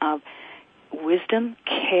one of wisdom,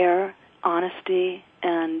 care, honesty,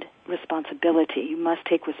 and responsibility. You must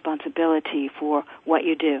take responsibility for what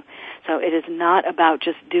you do. So it is not about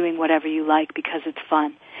just doing whatever you like because it's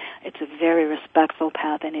fun. It's a very respectful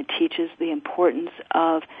path, and it teaches the importance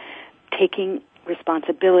of taking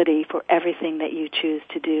responsibility for everything that you choose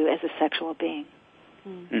to do as a sexual being.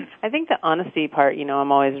 Mm. I think the honesty part,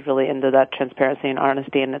 I'm always really into that transparency and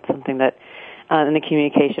honesty, and it's something that in the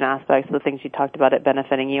communication aspects, the things you talked about it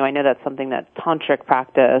benefiting you, I know that's something that tantric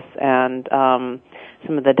practice and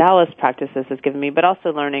some of the Taoist practices has given me, but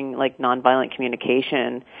also learning like nonviolent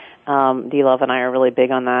communication. D.Love and I are really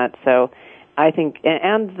big on that. So I think,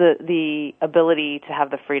 and the ability to have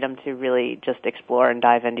the freedom to really just explore and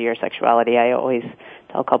dive into your sexuality. I always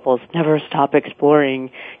tell couples, never stop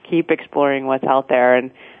exploring, keep exploring what's out there.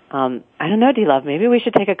 And I don't know, D.Love, maybe we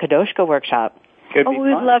should take a Quodoushka workshop. We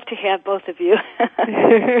would love to have both of you.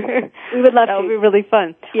 We would love that to. would be really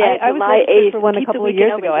fun. Yeah, I was registered for one a couple of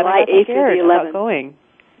years ago. I'm not scared about going.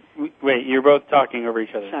 Wait, you're both talking over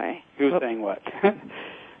each other. Sorry. Who's saying what?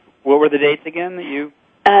 What were the dates again that you...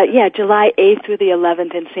 July 8th through the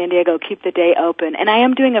 11th in San Diego. Keep the day open. And I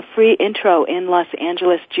am doing a free intro in Los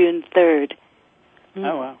Angeles June 3rd. Oh,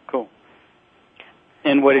 wow. Cool.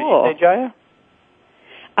 And what did you say, Jaya?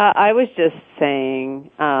 I was just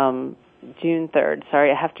saying June 3rd.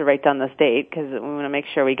 Sorry, I have to write down this date because we want to make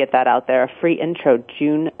sure we get that out there. A free intro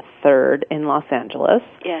June 3rd in Los Angeles.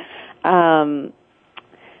 Yes.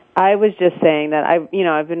 I was just saying that I've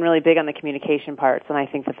been really big on the communication parts, and I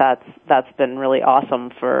think that's been really awesome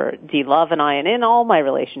for D.Love and I, and in all my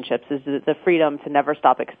relationships, is the freedom to never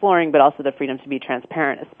stop exploring, but also the freedom to be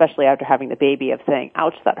transparent, especially after having the baby, of saying,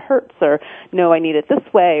 ouch, that hurts, or no, I need it this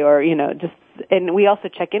way, or, just, and we also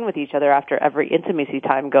check in with each other after every intimacy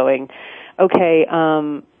time going, okay,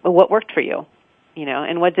 what worked for you?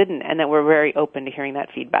 and what didn't, and that we're very open to hearing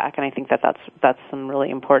that feedback. And I think that's some really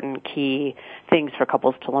important key things for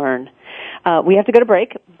couples to learn. We have to go to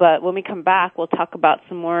break, but when we come back, we'll talk about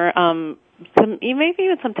some more, maybe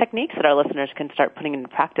even some techniques that our listeners can start putting into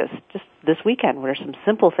practice just this weekend. What are some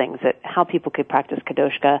simple things that how people could practice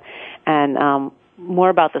Quodoushka, and more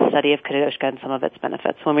about the study of Quodoushka and some of its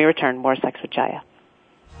benefits. When we return, more Sex with Jaya.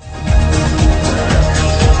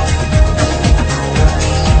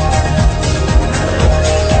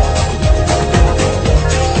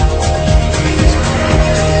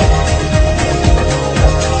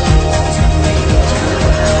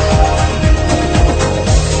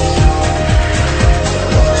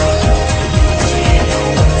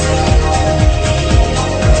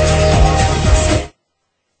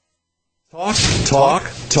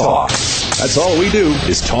 Talk. That's all we do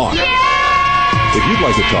is talk. If you'd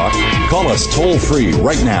like to talk, call us toll-free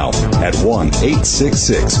right now at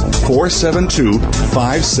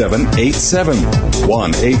 1-866-472-5787.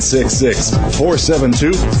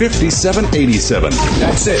 1-866-472-5787.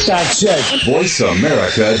 That's it.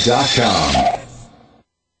 VoiceAmerica.com.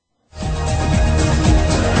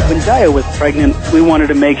 When Jaya was pregnant, we wanted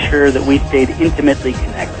to make sure that we stayed intimately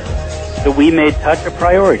connected. So we made touch a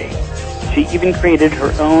priority. She even created her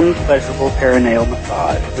own pleasurable perineal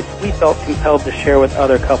massage, which we felt compelled to share with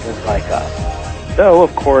other couples like us. So,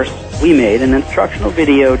 of course, we made an instructional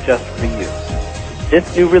video just for you.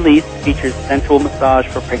 This new release features sensual massage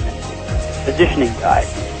for pregnancy, positioning guide,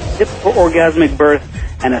 tips for orgasmic birth,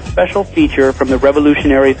 and a special feature from the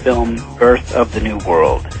revolutionary film Birth of the New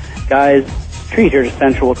World. Guys, treat her to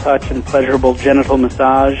sensual touch and pleasurable genital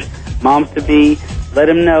massage. Moms-to-be, let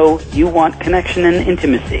them know you want connection and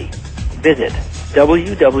intimacy. Visit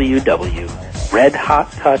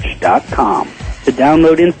www.redhottouch.com to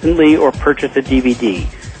download instantly or purchase a DVD.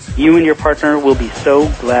 You and your partner will be so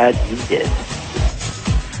glad you did.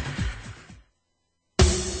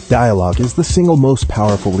 Dialogue is the single most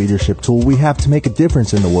powerful leadership tool we have to make a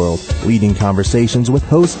difference in the world. Leading Conversations with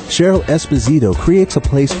host Cheryl Esposito creates a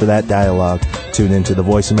place for that dialogue. Tune into the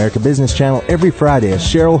Voice America Business Channel every Friday as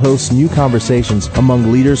Cheryl hosts new conversations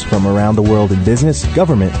among leaders from around the world in business,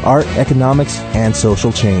 government, art, economics, and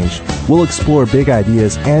social change. We'll explore big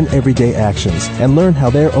ideas and everyday actions and learn how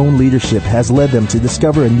their own leadership has led them to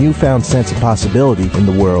discover a newfound sense of possibility in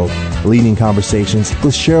the world. Leading Conversations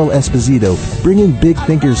with Cheryl Esposito, bringing big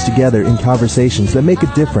thinkers together in conversations that make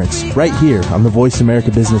a difference, right here on the Voice America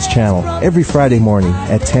Business Channel every Friday morning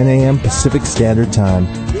at 10 a.m. Pacific Standard Time.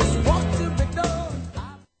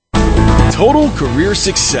 Total career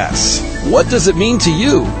success. What does it mean to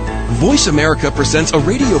you? Voice America presents a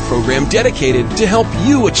radio program dedicated to help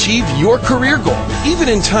you achieve your career goal. Even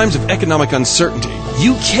in times of economic uncertainty,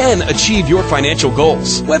 you can achieve your financial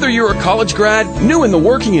goals. Whether you're a college grad, new in the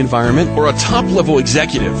working environment, or a top-level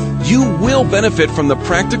executive, you will benefit from the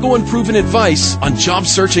practical and proven advice on job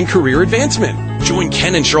search and career advancement. Join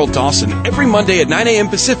Ken and Cheryl Dawson every Monday at 9 a.m.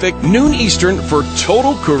 Pacific, noon Eastern for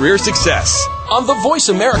Total Career Success on the Voice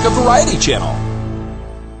America Variety Channel.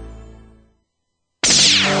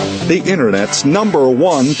 The Internet's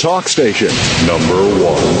 #1 talk station.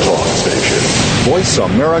 #1 talk station.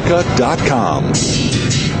 VoiceAmerica.com.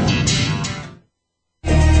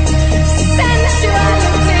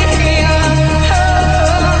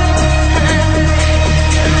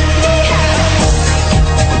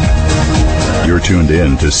 You're tuned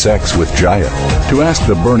in to Sex with Jaya. To ask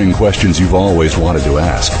the burning questions you've always wanted to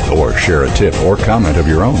ask, or share a tip or comment of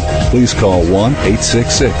your own, please call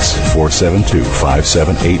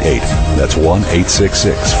 1-866-472-5788. That's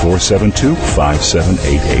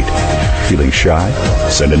 1-866-472-5788. Feeling shy?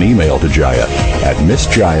 Send an email to Jaya at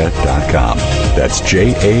MissJaya.com. That's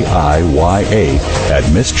JAIYA at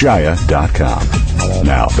MissJaya.com.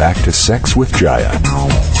 Now back to Sex with Jaya.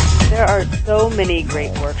 There are so many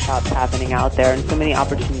great workshops happening out there and so many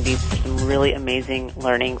opportunities for some really amazing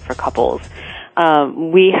learning for couples.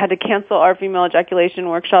 We had to cancel our female ejaculation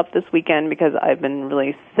workshop this weekend because I've been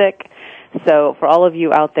really sick. So for all of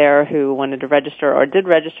you out there who wanted to register or did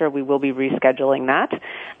register, we will be rescheduling that.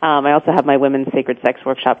 I also have my Women's Sacred Sex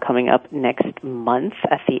workshop coming up next month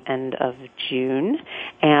at the end of June.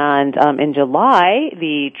 And in July,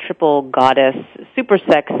 the Triple Goddess Super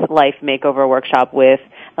Sex Life Makeover workshop with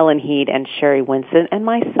Ellen Heed and Sherry Winston and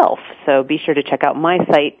myself. So be sure to check out my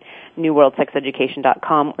site,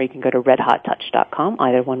 newworldsexeducation.com, or you can go to redhottouch.com.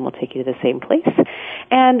 Either one will take you to the same place.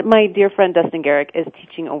 And my dear friend Dustin Garrick is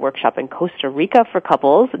teaching a workshop in Costa Rica for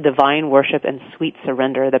couples, Divine Worship and Sweet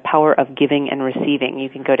Surrender, the Power of Giving and Receiving. You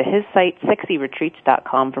can go to his site,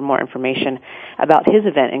 sexyretreats.com, for more information about his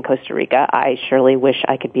event in Costa Rica. I surely wish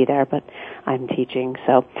I could be there, but I'm teaching,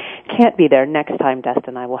 so can't be there. Next time,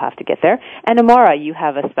 Dustin, I will have to get there. And Amara, you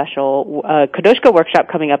have a special Quodoushka workshop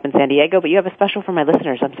coming up in San Diego, but you have a special for my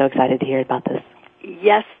listeners. I'm so excited to hear about this.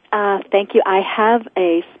 Yes, thank you. I have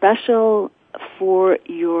a special for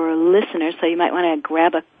your listeners, so you might want to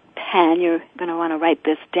grab a pen. You're going to want to write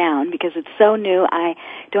this down because it's so new. I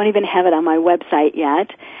don't even have it on my website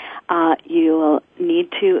yet. You'll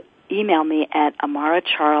need to email me at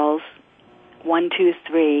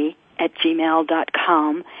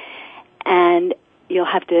amaracharles123@gmail.com, and you'll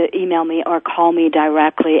have to email me or call me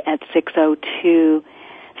directly at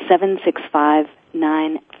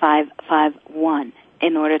 602-765-9551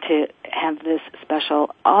 in order to have this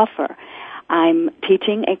special offer. I'm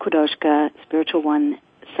teaching a Quodoushka Spiritual One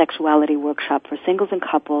Sexuality workshop for singles and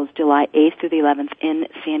couples July 8th through the 11th in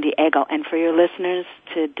San Diego. And for your listeners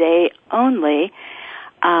today only,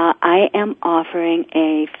 I am offering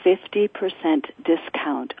a 50%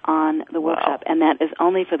 discount on the workshop, and that is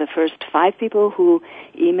only for the first 5 people who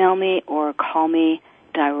email me or call me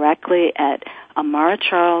directly at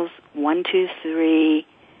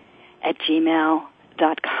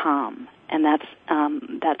amaracharles123@gmail.com. And that's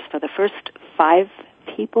for the first 5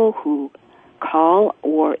 people who call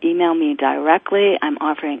or email me directly. I'm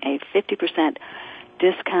offering a 50%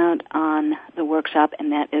 discount on the workshop,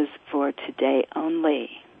 and that is for today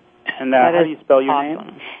only. And how do you spell your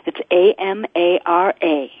name? It's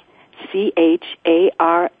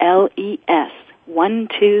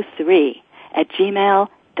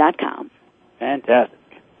amaracharles123@gmail.com. Fantastic.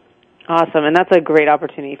 Awesome, and that's a great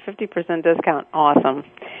opportunity. 50% discount. Awesome.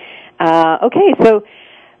 Okay, so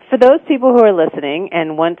for those people who are listening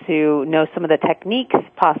and want to know some of the techniques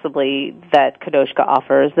possibly that Quodoushka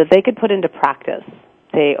offers that they could put into practice,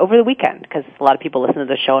 say, over the weekend, because a lot of people listen to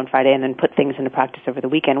the show on Friday and then put things into practice over the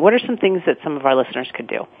weekend, what are some things that some of our listeners could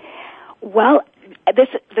do? Well, this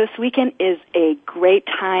weekend is a great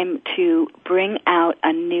time to bring out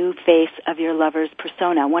a new face of your lover's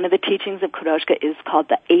persona. One of the teachings of Quodoushka is called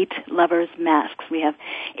the 8 lovers' masks. We have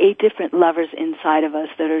 8 different lovers inside of us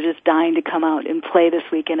that are just dying to come out and play this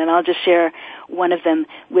weekend, and I'll just share one of them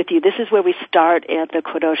with you. This is where we start at the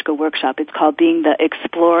Quodoushka workshop. It's called Being the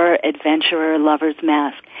Explorer, Adventurer, Lover's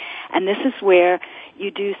Mask. And this is where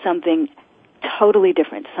you do something totally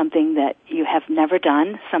different, something that you have never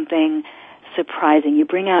done, something surprising. You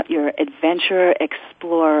bring out your adventurer,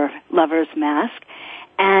 explorer, lover's mask,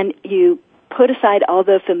 and you put aside all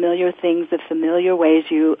the familiar things, the familiar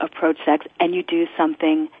ways you approach sex, and you do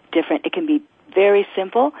something different. It can be very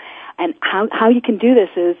simple, and how you can do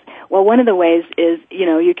this is, well, one of the ways is,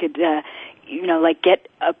 you could, like get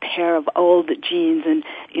a pair of old jeans and,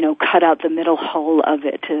 cut out the middle hole of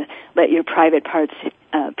it to let your private parts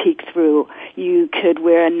peek through. You could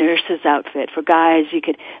wear a nurse's outfit. For guys, you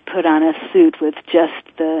could put on a suit with just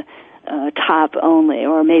the top only,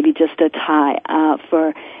 or maybe just a tie.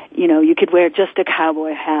 You could wear just a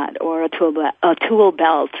cowboy hat or a tool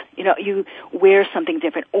belt. You wear something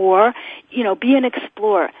different. Or, be an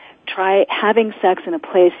explorer. Try having sex in a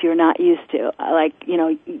place you're not used to.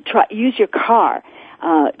 Use your car.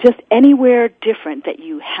 Just anywhere different that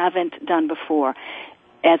you haven't done before.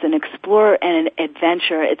 As an explorer and an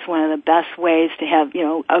adventurer, it's one of the best ways to have,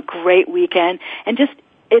 a great weekend. And just,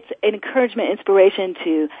 it's an encouragement, inspiration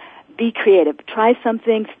to be creative. Try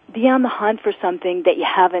something, be on the hunt for something that you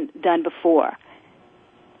haven't done before.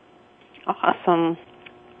 Awesome.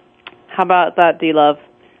 How about that, D.Love?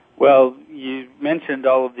 Well, you mentioned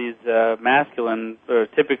all of these masculine, or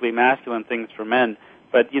typically masculine things for men,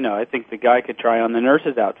 but, I think the guy could try on the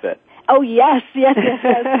nurse's outfit. Oh, yes. Yes.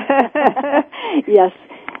 Yes.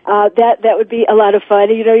 That would be a lot of fun,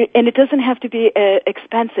 and it doesn't have to be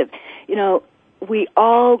expensive. We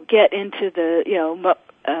all get into the,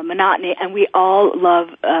 monotony, and we all love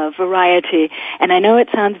variety. And I know it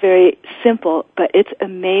sounds very simple, but it's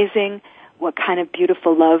amazing what kind of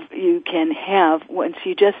beautiful love you can have once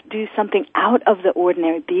you just do something out of the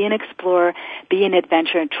ordinary. Be an explorer, be an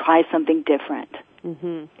adventurer, and try something different.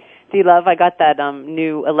 Mm-hmm. D.Love, I got that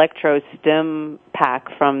new electro stem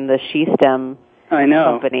pack from the She Stem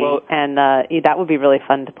company, and that would be really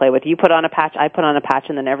fun to play with. You put on a patch, I put on a patch,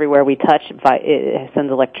 and then everywhere we touch, it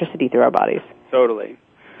sends electricity through our bodies. Totally.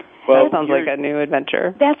 Well, that sounds like a new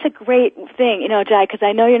adventure. That's a great thing, Jai, because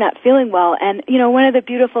I know you're not feeling well. And, one of the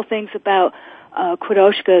beautiful things about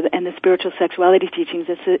Quodoushka and the spiritual sexuality teachings,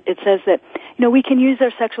 it says that, we can use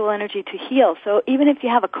our sexual energy to heal. So even if you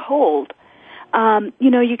have a cold,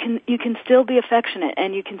 you can still be affectionate,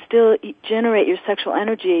 and you can still generate your sexual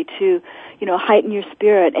energy to, heighten your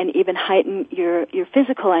spirit and even heighten your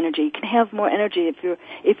physical energy. You can have more energy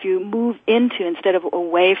if you move into instead of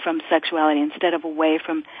away from sexuality, instead of away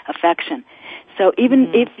from affection. So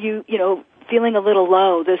even if you feeling a little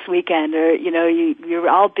low this weekend, or you're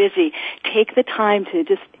all busy, take the time to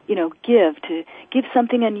just give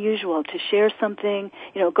something unusual, to share something,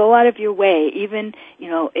 go out of your way, even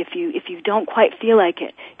if you don't quite feel like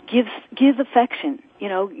it, give affection,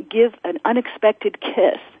 give an unexpected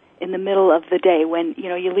kiss in the middle of the day when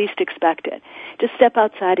you least expect it. Just step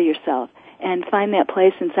outside of yourself and find that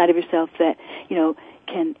place inside of yourself that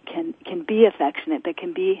can be affectionate, that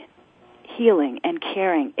can be healing and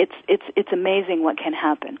caring. It's amazing what can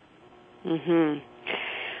happen.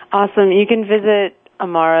 Awesome. You can visit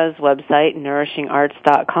Amara's website,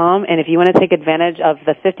 nourishingarts.com, and if you want to take advantage of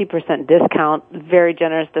the 50% discount, very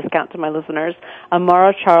generous discount to my listeners,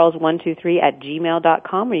 Amara Charles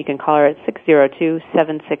 123@gmail.com, or you can call her at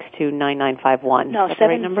 602-762-9951. No,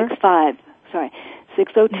 765. Sorry,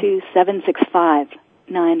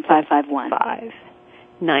 602-765-9551.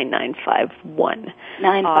 9951.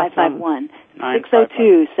 9551.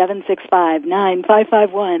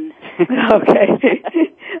 602-765-9551. Okay.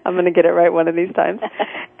 I'm going to get it right one of these times.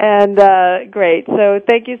 And great. So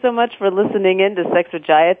thank you so much for listening in to Sex with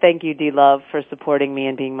Jaya. Thank you, D.Love, for supporting me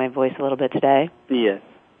and being my voice a little bit today. Yes.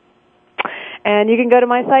 And you can go to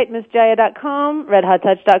my site, MissJaya.com,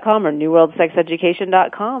 RedHotTouch.com, or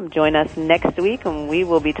NewWorldSexEducation.com. Join us next week, and we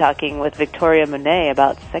will be talking with Victoria Monet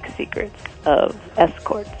about sex secrets of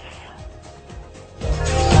escorts.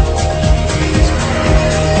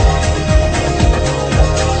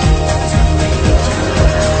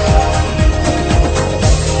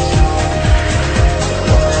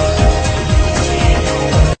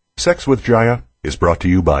 Sex with Jaya is brought to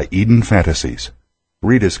you by Eden Fantasies.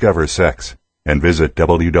 Rediscover sex and visit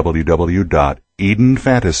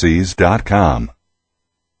www.edenfantasies.com.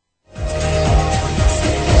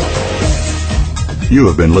 You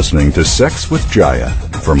have been listening to Sex with Jaya.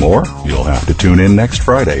 For more, you'll have to tune in next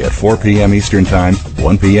Friday at 4 p.m. Eastern Time,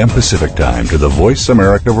 1 p.m. Pacific Time to the Voice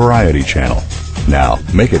America Variety Channel. Now,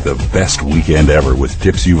 make it the best weekend ever with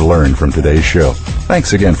tips you've learned from today's show.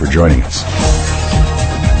 Thanks again for joining us.